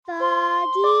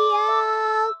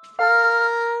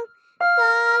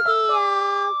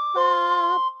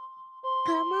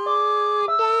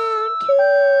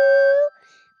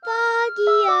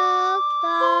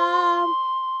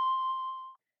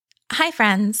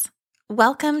friends.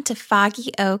 Welcome to Foggy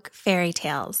Oak Fairy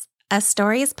Tales, a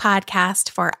stories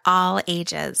podcast for all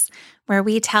ages, where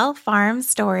we tell farm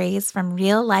stories from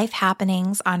real-life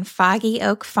happenings on Foggy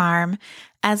Oak Farm,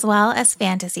 as well as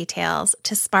fantasy tales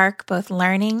to spark both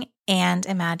learning and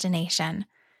imagination.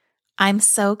 I'm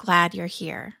so glad you're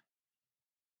here.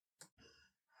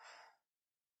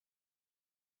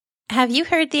 Have you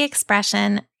heard the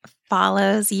expression,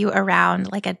 follows you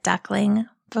around like a duckling,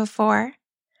 before?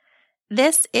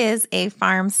 This is a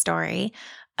farm story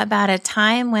about a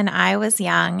time when I was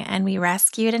young and we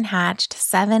rescued and hatched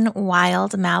 7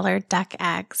 wild mallard duck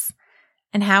eggs,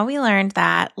 and how we learned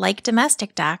that, like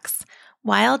domestic ducks,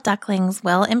 wild ducklings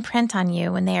will imprint on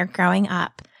you when they are growing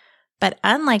up, but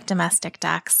unlike domestic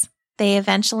ducks, they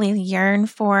eventually yearn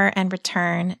for and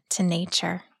return to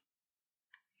nature.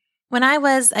 When I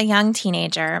was a young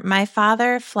teenager, my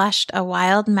father flushed a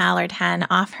wild mallard hen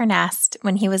off her nest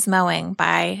when he was mowing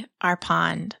by our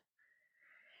pond.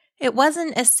 It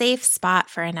wasn't a safe spot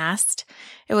for a nest.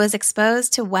 It was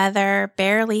exposed to weather,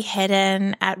 barely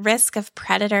hidden, at risk of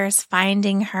predators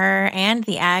finding her and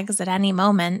the eggs at any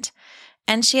moment,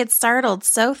 and she had startled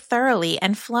so thoroughly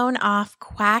and flown off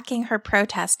quacking her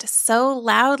protest so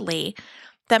loudly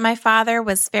that my father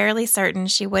was fairly certain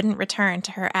she wouldn't return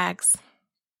to her eggs.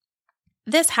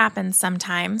 This happens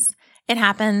sometimes. It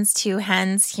happens to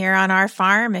hens here on our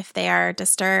farm if they are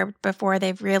disturbed before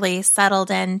they've really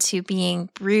settled into being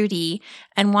broody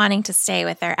and wanting to stay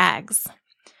with their eggs.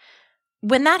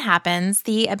 When that happens,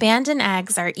 the abandoned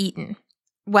eggs are eaten,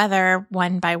 whether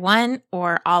one by one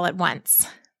or all at once,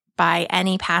 by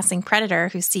any passing predator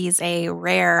who sees a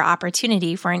rare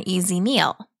opportunity for an easy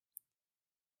meal.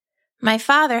 My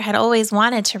father had always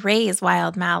wanted to raise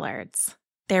wild mallards.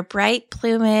 Their bright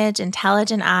plumage,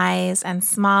 intelligent eyes, and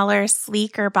smaller,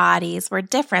 sleeker bodies were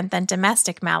different than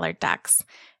domestic mallard ducks,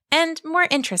 and more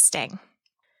interesting.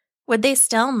 Would they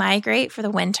still migrate for the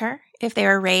winter if they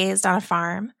were raised on a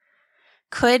farm?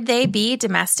 Could they be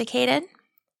domesticated?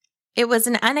 It was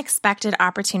an unexpected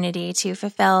opportunity to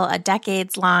fulfill a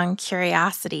decades-long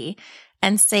curiosity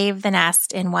and save the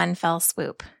nest in one fell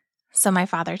swoop, so my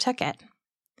father took it.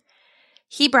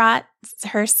 He brought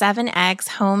her 7 eggs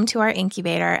home to our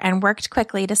incubator and worked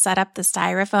quickly to set up the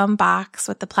styrofoam box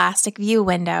with the plastic view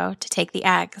window to take the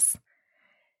eggs.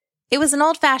 It was an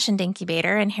old-fashioned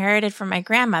incubator inherited from my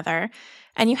grandmother,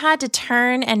 and you had to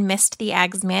turn and mist the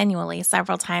eggs manually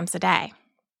several times a day.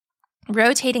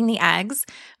 Rotating the eggs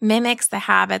mimics the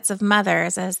habits of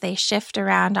mothers as they shift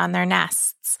around on their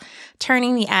nests,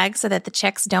 turning the eggs so that the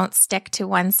chicks don't stick to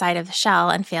one side of the shell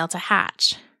and fail to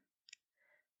hatch.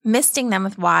 Misting them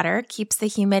with water keeps the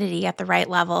humidity at the right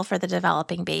level for the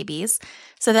developing babies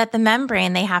so that the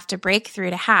membrane they have to break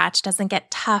through to hatch doesn't get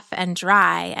tough and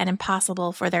dry and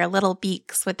impossible for their little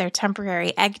beaks with their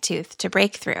temporary egg tooth to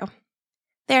break through.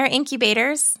 There are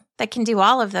incubators that can do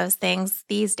all of those things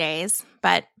these days,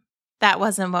 but that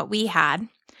wasn't what we had.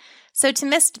 So to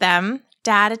mist them,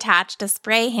 Dad attached a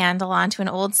spray handle onto an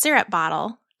old syrup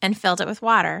bottle and filled it with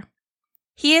water.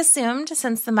 He assumed,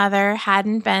 since the mother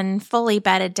hadn't been fully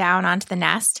bedded down onto the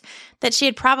nest, that she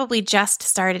had probably just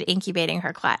started incubating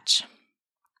her clutch.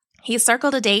 He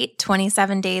circled a date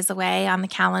 27 days away on the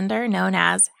calendar known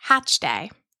as Hatch Day.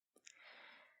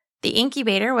 The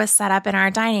incubator was set up in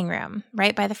our dining room,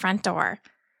 right by the front door.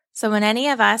 So when any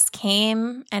of us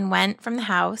came and went from the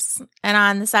house, and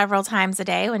on the several times a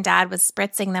day when Dad was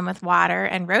spritzing them with water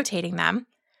and rotating them,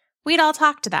 we'd all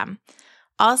talk to them,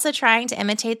 also trying to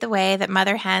imitate the way that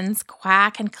mother hens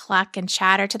quack and cluck and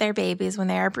chatter to their babies when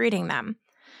they are brooding them,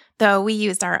 though we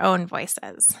used our own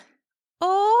voices.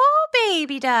 "Oh,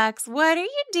 baby ducks, what are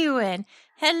you doing?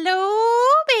 Hello,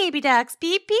 baby ducks,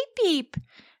 beep, beep, beep,"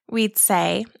 we'd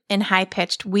say in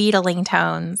high-pitched wheedling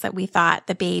tones that we thought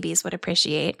the babies would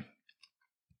appreciate.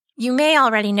 You may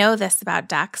already know this about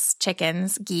ducks,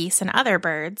 chickens, geese, and other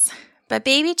birds, but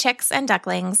baby chicks and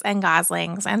ducklings and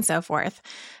goslings and so forth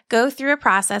go through a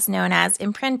process known as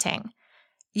imprinting.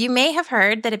 You may have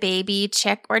heard that a baby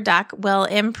chick or duck will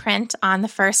imprint on the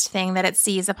first thing that it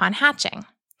sees upon hatching.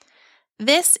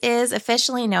 This is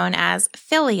officially known as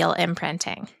filial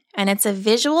imprinting, and it's a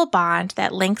visual bond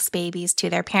that links babies to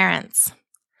their parents.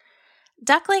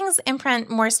 Ducklings imprint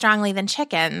more strongly than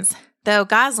chickens, though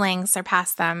goslings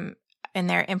surpass them in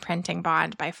their imprinting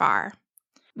bond by far.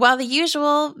 While the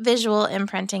usual visual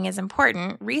imprinting is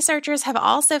important, researchers have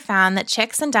also found that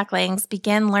chicks and ducklings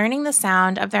begin learning the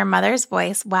sound of their mother's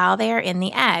voice while they are in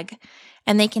the egg,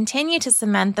 and they continue to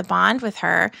cement the bond with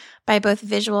her by both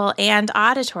visual and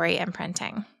auditory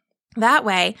imprinting. That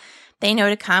way, they know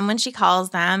to come when she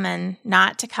calls them and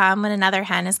not to come when another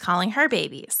hen is calling her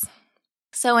babies.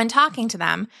 So in talking to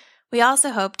them, We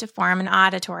also hoped to form an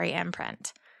auditory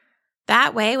imprint.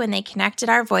 That way, when they connected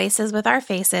our voices with our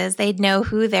faces, they'd know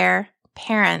who their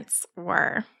parents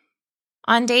were.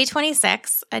 On day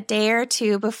 26, a day or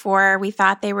two before we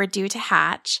thought they were due to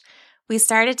hatch, we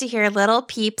started to hear little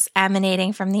peeps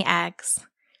emanating from the eggs.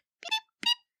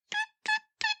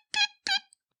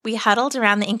 We huddled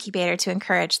around the incubator to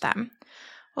encourage them.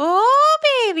 "Oh,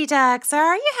 baby ducks,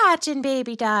 are you hatching,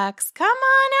 baby ducks? Come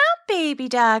on out, baby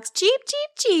ducks. Cheep, cheep,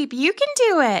 cheep. You can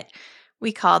do it,"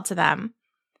 we called to them.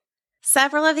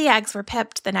 Several of the eggs were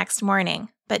pipped the next morning,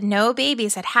 but no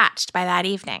babies had hatched by that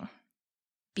evening.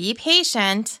 "Be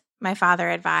patient," my father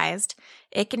advised.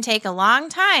 "It can take a long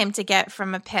time to get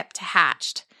from a pip to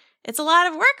hatched. It's a lot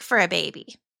of work for a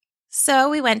baby." So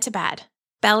we went to bed,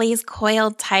 bellies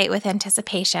coiled tight with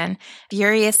anticipation,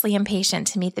 furiously impatient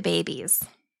to meet the babies.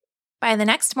 By the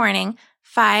next morning,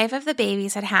 5 of the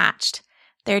babies had hatched,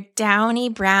 their downy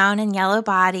brown and yellow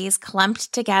bodies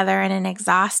clumped together in an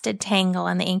exhausted tangle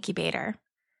in the incubator.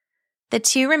 The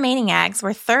 2 remaining eggs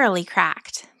were thoroughly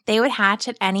cracked. They would hatch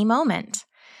at any moment.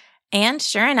 And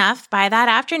sure enough, by that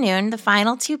afternoon, the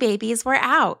final 2 babies were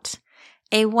out.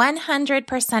 A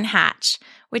 100% hatch,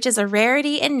 which is a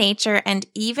rarity in nature and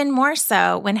even more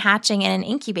so when hatching in an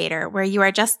incubator where you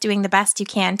are just doing the best you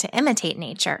can to imitate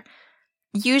nature,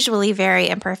 usually very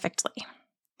imperfectly.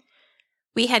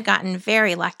 We had gotten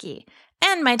very lucky,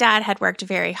 and my dad had worked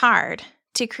very hard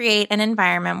to create an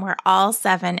environment where all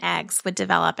 7 eggs would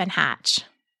develop and hatch.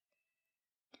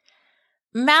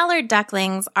 Mallard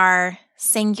ducklings are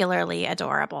singularly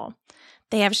adorable.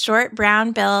 They have short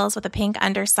brown bills with a pink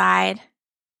underside,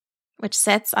 which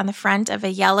sits on the front of a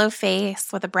yellow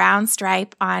face with a brown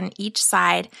stripe on each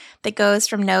side that goes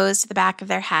from nose to the back of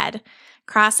their head,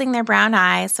 crossing their brown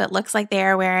eyes so it looks like they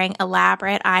are wearing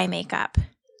elaborate eye makeup.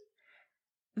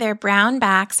 Their brown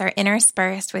backs are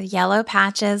interspersed with yellow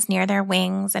patches near their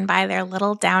wings and by their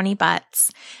little downy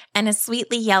butts, and a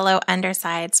sweetly yellow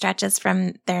underside stretches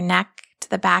from their neck to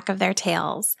the back of their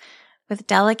tails, with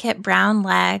delicate brown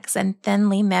legs and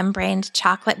thinly membraned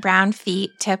chocolate brown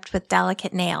feet tipped with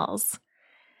delicate nails.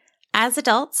 As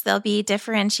adults, they'll be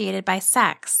differentiated by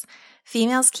sex.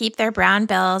 Females keep their brown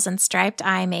bills and striped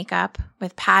eye makeup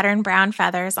with patterned brown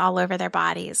feathers all over their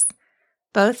bodies.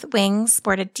 Both wings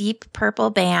sport a deep purple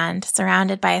band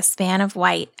surrounded by a span of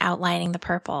white outlining the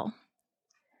purple.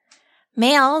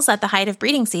 Males at the height of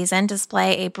breeding season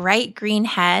display a bright green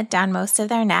head down most of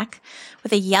their neck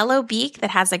with a yellow beak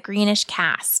that has a greenish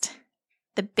cast.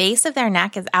 The base of their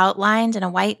neck is outlined in a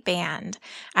white band,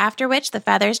 after which the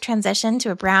feathers transition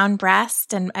to a brown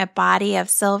breast and a body of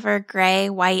silver, gray,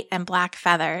 white, and black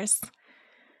feathers.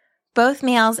 Both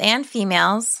males and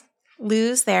females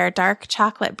lose their dark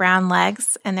chocolate brown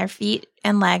legs, and their feet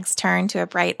and legs turn to a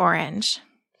bright orange.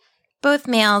 Both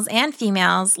males and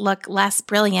females look less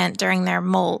brilliant during their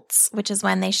molts, which is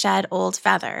when they shed old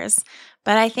feathers,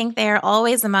 but I think they are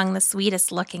always among the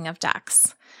sweetest looking of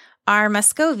ducks. Our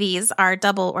Muscovies are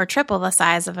double or triple the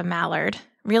size of a mallard,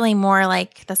 really more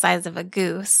like the size of a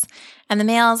goose, and the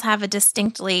males have a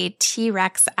distinctly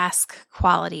T-Rex-esque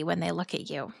quality when they look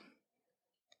at you.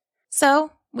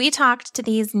 So, we talked to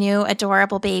these new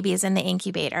adorable babies in the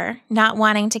incubator, not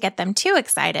wanting to get them too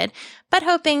excited, but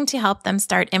hoping to help them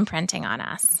start imprinting on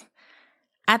us.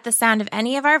 At the sound of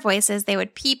any of our voices, they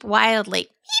would peep wildly,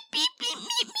 beep, beep, beep,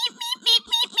 beep, beep, beep, beep,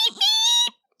 beep, beep,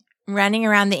 beep, running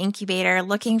around the incubator,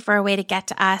 looking for a way to get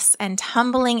to us and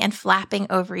tumbling and flapping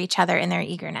over each other in their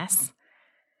eagerness.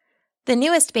 The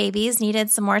newest babies needed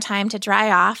some more time to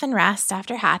dry off and rest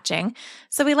after hatching,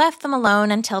 so we left them alone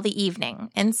until the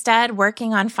evening, instead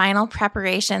working on final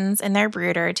preparations in their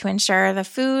brooder to ensure the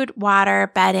food,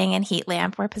 water, bedding, and heat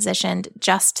lamp were positioned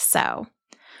just so.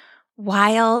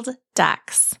 Wild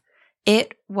ducks.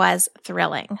 It was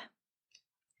thrilling.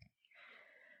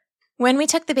 When we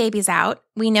took the babies out,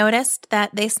 we noticed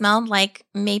that they smelled like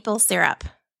maple syrup.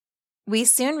 We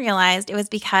soon realized it was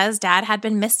because Dad had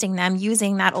been misting them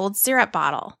using that old syrup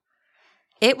bottle.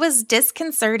 It was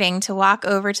disconcerting to walk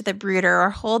over to the brooder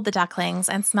or hold the ducklings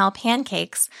and smell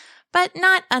pancakes, but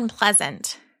not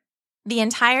unpleasant. The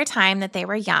entire time that they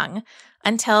were young,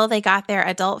 until they got their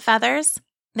adult feathers,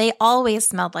 they always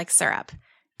smelled like syrup,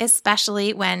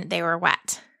 especially when they were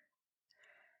wet.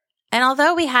 And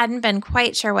although we hadn't been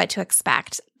quite sure what to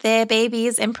expect, the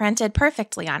babies imprinted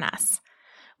perfectly on us.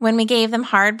 When we gave them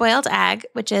hard-boiled egg,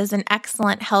 which is an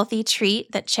excellent healthy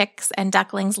treat that chicks and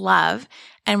ducklings love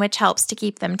and which helps to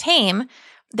keep them tame,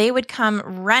 they would come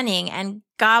running and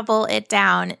gobble it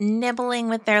down, nibbling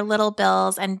with their little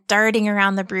bills and darting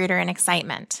around the brooder in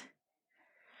excitement.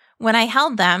 When I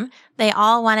held them, they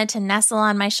all wanted to nestle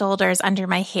on my shoulders under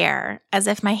my hair, as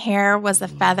if my hair was the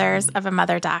feathers of a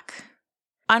mother duck.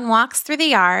 On walks through the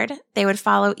yard, they would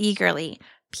follow eagerly,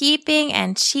 peeping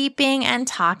and cheeping and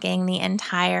talking the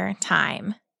entire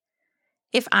time.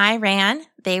 If I ran,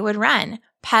 they would run,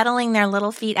 pedaling their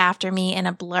little feet after me in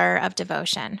a blur of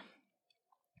devotion.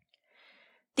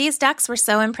 These ducks were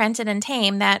so imprinted and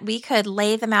tame that we could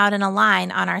lay them out in a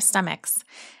line on our stomachs,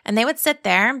 and they would sit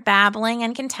there, babbling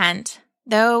and content,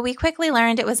 though we quickly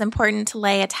learned it was important to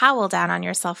lay a towel down on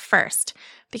yourself first,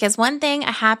 because one thing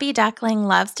a happy duckling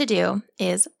loves to do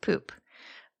is poop.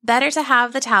 Better to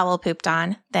have the towel pooped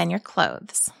on than your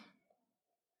clothes.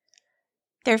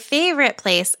 Their favorite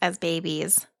place as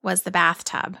babies was the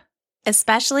bathtub,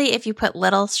 especially if you put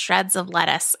little shreds of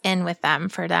lettuce in with them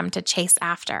for them to chase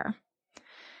after.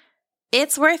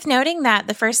 It's worth noting that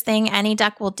the first thing any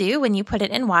duck will do when you put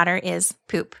it in water is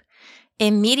poop,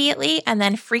 immediately and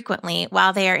then frequently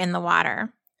while they are in the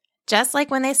water. Just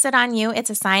like when they sit on you, it's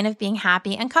a sign of being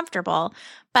happy and comfortable,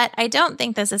 but I don't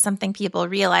think this is something people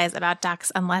realize about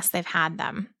ducks unless they've had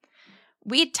them.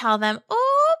 We'd tell them,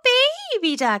 "Oh,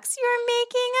 baby ducks, you're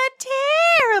making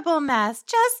a terrible mess,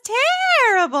 just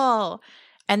terrible."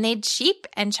 And they'd cheep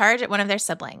and charge at one of their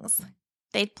siblings.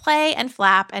 They'd play and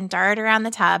flap and dart around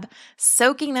the tub,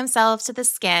 soaking themselves to the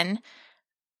skin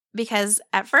because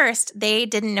at first they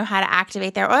didn't know how to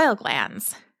activate their oil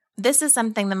glands. This is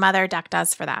something the mother duck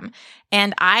does for them,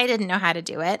 and I didn't know how to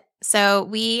do it, so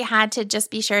we had to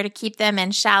just be sure to keep them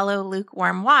in shallow,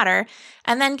 lukewarm water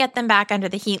and then get them back under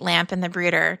the heat lamp in the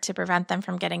brooder to prevent them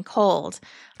from getting cold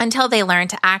until they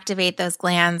learned to activate those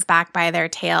glands back by their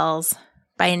tails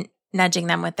by nudging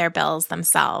them with their bills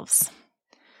themselves.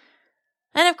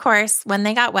 And of course, when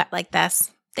they got wet like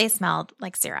this, they smelled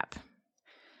like syrup.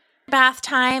 Bath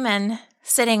time and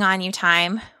sitting on you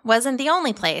time wasn't the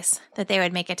only place that they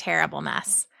would make a terrible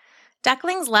mess.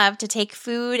 Ducklings love to take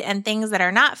food and things that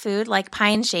are not food, like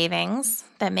pine shavings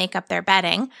that make up their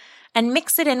bedding, and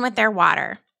mix it in with their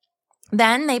water.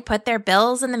 Then they put their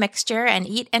bills in the mixture and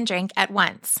eat and drink at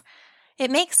once.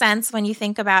 It makes sense when you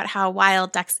think about how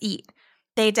wild ducks eat.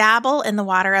 They dabble in the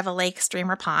water of a lake,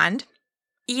 stream, or pond,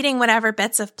 eating whatever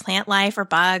bits of plant life or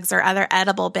bugs or other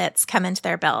edible bits come into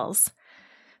their bills.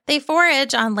 They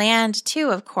forage on land too,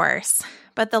 of course,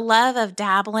 but the love of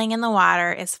dabbling in the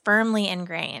water is firmly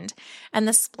ingrained, and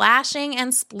the splashing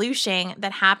and splooshing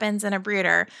that happens in a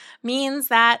brooder means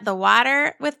that the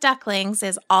water with ducklings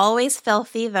is always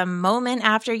filthy the moment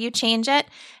after you change it,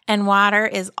 and water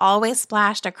is always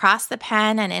splashed across the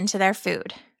pen and into their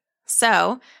food.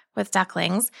 So, with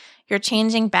ducklings, you're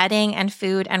changing bedding and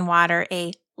food and water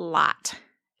a lot.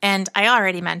 And I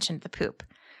already mentioned the poop.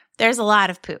 There's a lot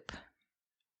of poop.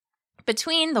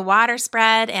 Between the water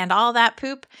spread and all that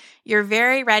poop, you're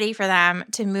very ready for them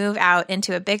to move out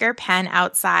into a bigger pen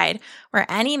outside where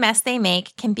any mess they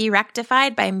make can be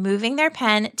rectified by moving their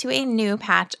pen to a new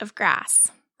patch of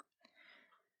grass.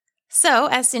 So,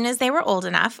 as soon as they were old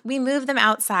enough, we moved them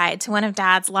outside to one of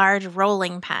Dad's large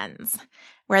rolling pens,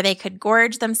 where they could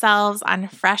gorge themselves on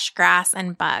fresh grass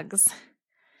and bugs.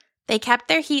 They kept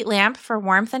their heat lamp for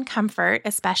warmth and comfort,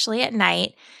 especially at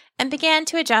night, and began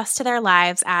to adjust to their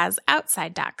lives as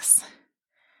outside ducks.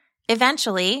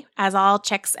 Eventually, as all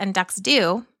chicks and ducks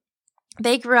do,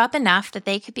 they grew up enough that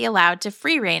they could be allowed to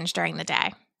free range during the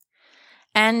day.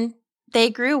 And they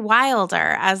grew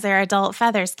wilder as their adult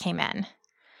feathers came in.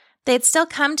 They'd still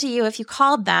come to you if you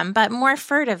called them, but more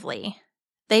furtively.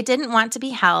 They didn't want to be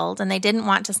held, and they didn't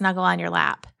want to snuggle on your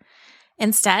lap.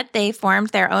 Instead, they formed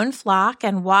their own flock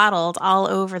and waddled all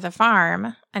over the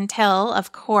farm until,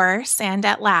 of course, and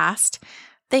at last,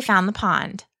 they found the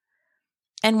pond.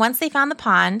 And once they found the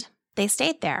pond, they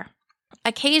stayed there.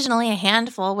 Occasionally, a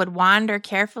handful would wander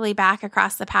carefully back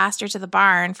across the pasture to the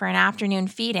barn for an afternoon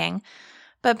feeding,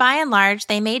 but by and large,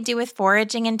 they made do with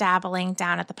foraging and dabbling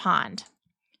down at the pond.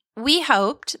 We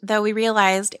hoped, though we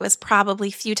realized it was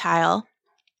probably futile,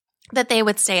 that they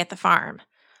would stay at the farm.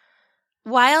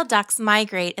 Wild ducks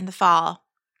migrate in the fall,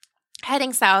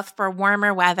 heading south for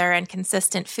warmer weather and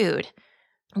consistent food.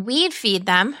 We'd feed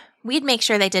them. We'd make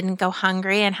sure they didn't go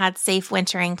hungry and had safe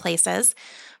wintering places,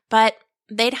 but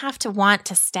they'd have to want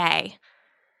to stay.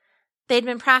 They'd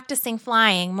been practicing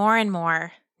flying more and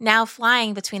more, now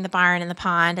flying between the barn and the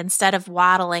pond instead of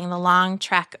waddling the long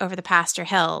trek over the pasture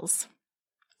hills.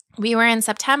 We were in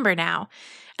September now,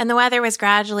 and the weather was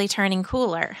gradually turning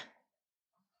cooler.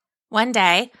 One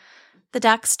day, the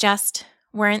ducks just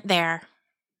weren't there.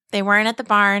 They weren't at the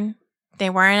barn. They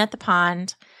weren't at the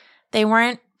pond. They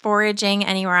weren't foraging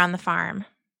anywhere on the farm.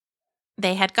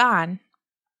 They had gone.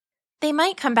 They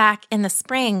might come back in the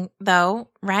spring, though,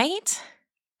 right?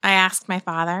 I asked my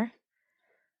father.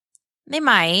 They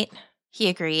might, he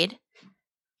agreed.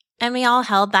 And we all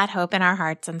held that hope in our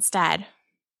hearts instead.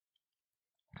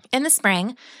 In the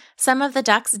spring, some of the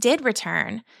ducks did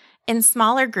return, in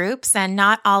smaller groups and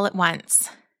not all at once.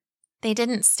 They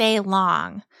didn't stay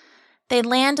long. They'd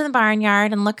land in the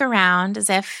barnyard and look around as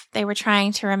if they were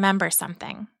trying to remember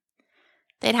something.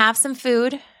 They'd have some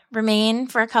food, remain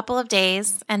for a couple of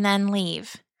days, and then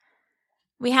leave.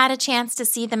 We had a chance to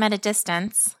see them at a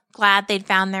distance, glad they'd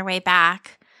found their way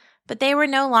back, but they were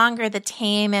no longer the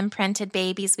tame, imprinted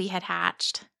babies we had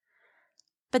hatched.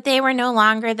 But they were no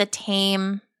longer the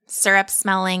tame,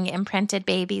 syrup-smelling, imprinted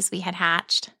babies we had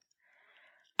hatched.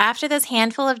 After this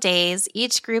handful of days,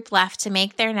 each group left to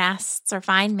make their nests or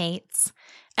find mates,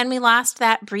 and we lost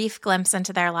that brief glimpse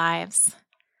into their lives.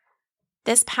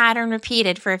 This pattern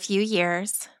repeated for a few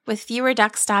years, with fewer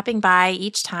ducks stopping by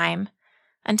each time,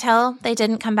 until they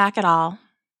didn't come back at all.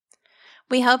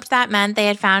 We hoped that meant they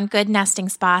had found good nesting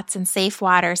spots and safe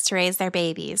waters to raise their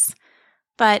babies,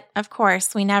 but of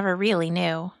course we never really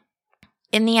knew.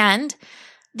 In the end,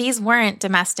 these weren't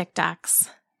domestic ducks.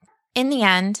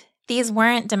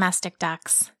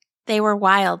 They were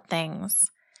wild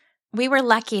things. We were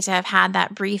lucky to have had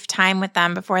that brief time with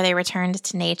them before they returned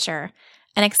to nature,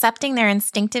 and accepting their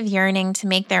instinctive yearning to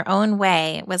make their own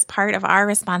way was part of our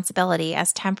responsibility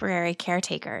as temporary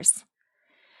caretakers.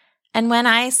 And when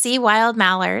I see wild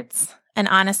mallards, and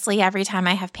honestly every time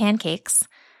I have pancakes,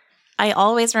 I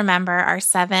always remember our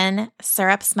 7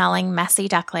 syrup-smelling messy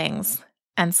ducklings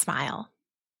and smile.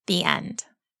 The end.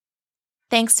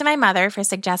 Thanks to my mother for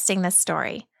suggesting this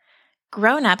story.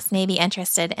 Grown-ups may be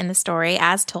interested in the story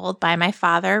as told by my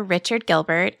father, Richard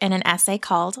Gilbert, in an essay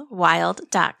called Wild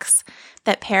Ducks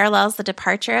that parallels the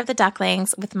departure of the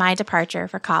ducklings with my departure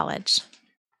for college.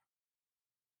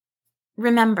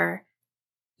 Remember,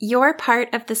 you're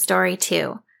part of the story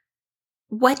too.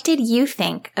 What did you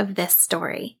think of this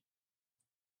story?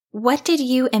 What did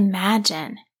you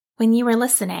imagine when you were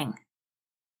listening?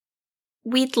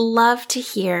 We'd love to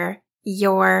hear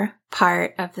your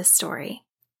part of the story.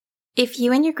 If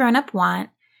you and your grown-up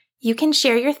want, you can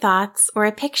share your thoughts or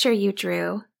a picture you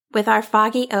drew with our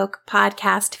Foggy Oak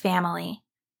podcast family.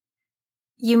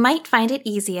 You might find it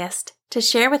easiest to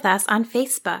share with us on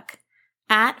Facebook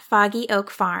at Foggy Oak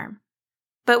Farm,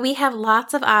 but we have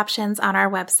lots of options on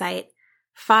our website,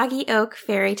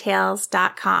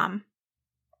 foggyoakfairytales.com.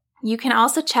 You can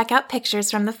also check out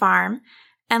pictures from the farm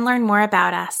and learn more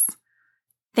about us.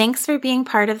 Thanks for being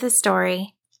part of the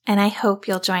story, and I hope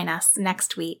you'll join us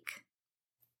next week.